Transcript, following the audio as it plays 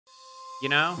You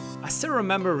know, I still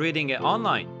remember reading it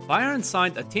online. Bayern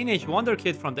signed a teenage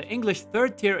Wonderkid from the English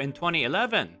third tier in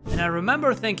 2011. And I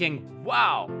remember thinking,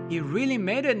 wow, he really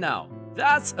made it now.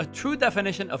 That's a true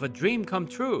definition of a dream come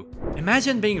true.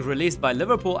 Imagine being released by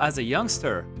Liverpool as a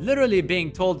youngster, literally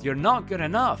being told you're not good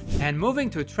enough, and moving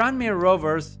to Tranmere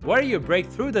Rovers, where you break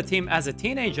through the team as a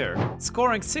teenager.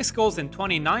 Scoring 6 goals in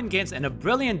 29 games in a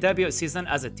brilliant debut season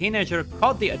as a teenager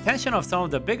caught the attention of some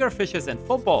of the bigger fishes in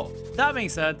football. That being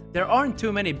said, there aren't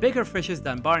too many bigger fishes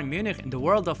than Bayern Munich in the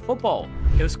world of football.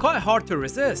 It was quite hard to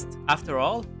resist. After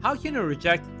all, how can you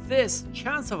reject this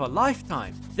chance of a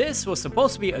lifetime? This was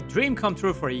supposed to be a dream come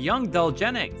true for a young Dale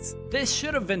Jennings. This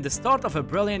should have been the start of a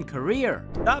brilliant career.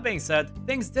 That being said,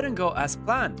 things didn't go as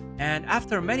planned, and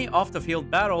after many off-the-field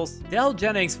battles, Dale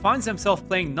Jennings finds himself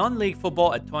playing non-league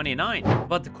football at 29.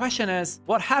 But the question is,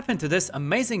 what happened to this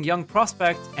amazing young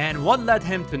prospect, and what led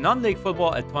him to non-league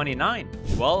football at 29?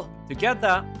 Well, to get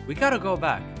that, we gotta go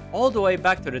back, all the way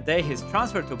back to the day his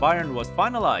transfer to Bayern was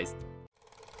finalized.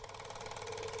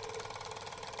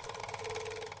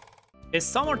 It's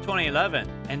summer 2011,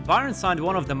 and Bayern signed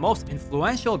one of the most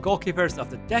influential goalkeepers of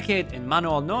the decade in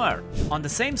Manuel Neuer. On the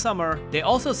same summer, they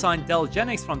also signed Dale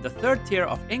Jennings from the third tier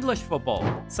of English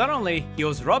football. Suddenly, he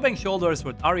was rubbing shoulders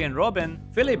with Arjen Robben,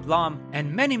 Philipp Lahm, and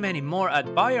many more at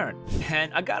Bayern.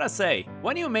 And I gotta say,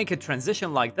 when you make a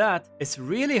transition like that, it's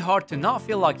really hard to not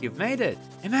feel like you've made it.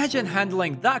 Imagine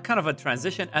handling that kind of a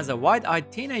transition as a wide-eyed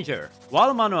teenager.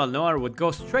 While Manuel Neuer would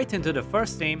go straight into the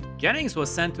first team, Jennings was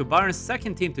sent to Bayern's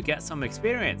second team to get some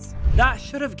experience. That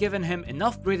should have given him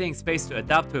enough breathing space to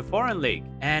adapt to a foreign league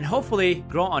and hopefully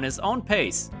grow on his own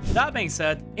pace. That being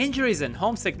said, injuries and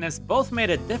homesickness both made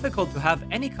it difficult to have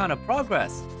any kind of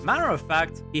progress. Matter of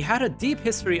fact, he had a deep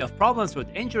history of problems with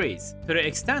injuries, to the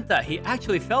extent that he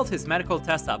actually failed his medical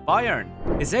test at Bayern.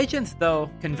 His agent, though,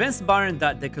 convinced Bayern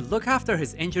that they could look after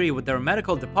his injury with their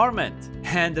medical department,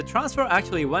 and the transfer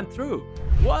actually went through.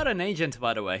 What an agent,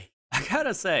 by the way. I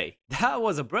gotta say, that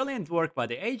was a brilliant work by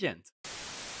the agent.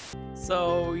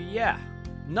 So yeah,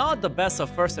 not the best of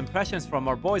first impressions from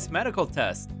our boy's medical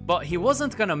test, but he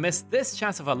wasn't gonna miss this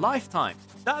chance of a lifetime.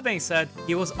 That being said,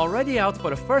 he was already out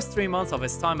for the first 3 months of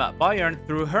his time at Bayern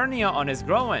through hernia on his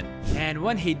groin, and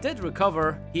when he did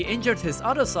recover, he injured his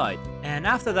other side, and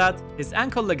after that, his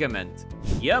ankle ligament.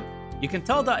 Yep. You can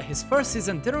tell that his first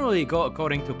season didn't really go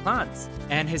according to plans,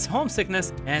 and his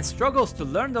homesickness and struggles to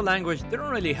learn the language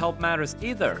didn't really help matters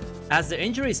either. As the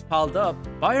injuries piled up,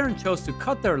 Bayern chose to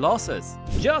cut their losses.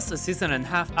 Just a season and a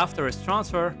half after his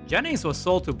transfer, Jennings was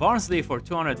sold to Barnsley for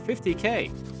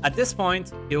 250k. At this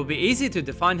point, it will be easy to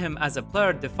define him as a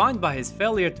player defined by his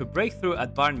failure to break through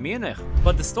at Bayern Munich.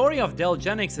 But the story of Dale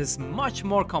Jennings is much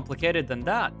more complicated than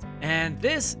that, and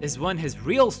this is when his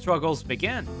real struggles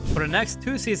began. For the next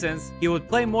 2 seasons, he would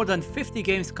play more than 50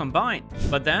 games combined.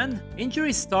 But then,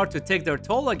 injuries start to take their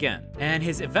toll again, and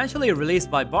he's eventually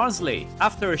released by Barnsley.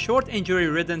 After a short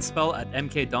injury-ridden spell at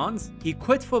MK Dons, he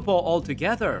quit football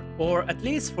altogether, or at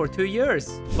least for 2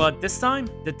 years. But this time,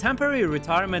 the temporary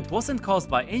retirement wasn't caused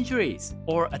by injuries,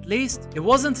 or at least, it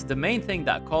wasn't the main thing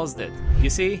that caused it. You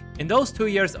see, in those 2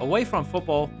 years away from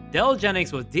football, Dale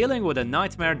Jennings was dealing with a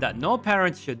nightmare that no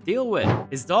parent should deal with.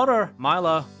 His daughter,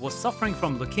 Mila, was suffering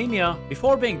from leukemia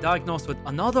before being diagnosed with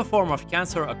another form of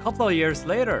cancer a couple of years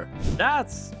later.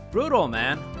 That's brutal,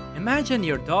 man. Imagine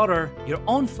your daughter, your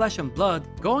own flesh and blood,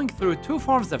 going through 2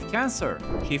 forms of cancer.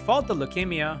 She fought the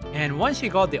leukemia, and when she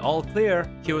got the all clear,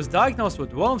 she was diagnosed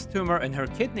with Wilms tumor in her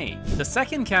kidney. The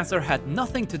second cancer had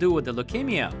nothing to do with the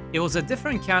leukemia. It was a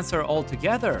different cancer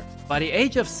altogether. By the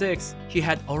age of 6, she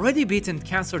had already beaten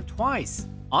cancer twice.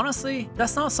 Honestly,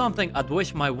 that's not something I'd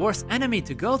wish my worst enemy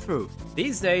to go through.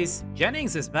 These days,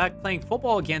 Jennings is back playing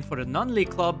football again for the non-league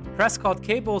club Prescott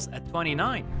Cables at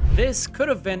 29. This could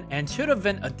have been and should have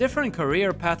been a different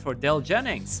career path for Dale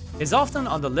Jennings. He's often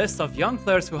on the list of young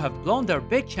players who have blown their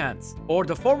big chance, or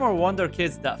the former wonder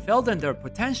kids that failed in their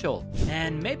potential.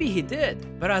 And maybe he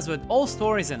did, but as with all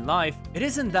stories in life, it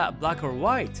isn't that black or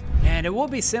white. And it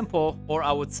would be simple, or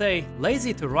I would say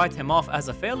lazy, to write him off as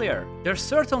a failure. There's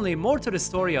certainly more to the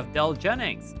story of Dale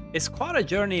Jennings. It's quite a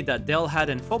journey that Dale had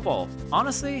in football.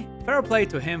 Honestly, fair play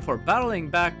to him for battling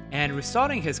back and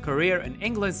restarting his career in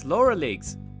England's lower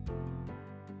leagues.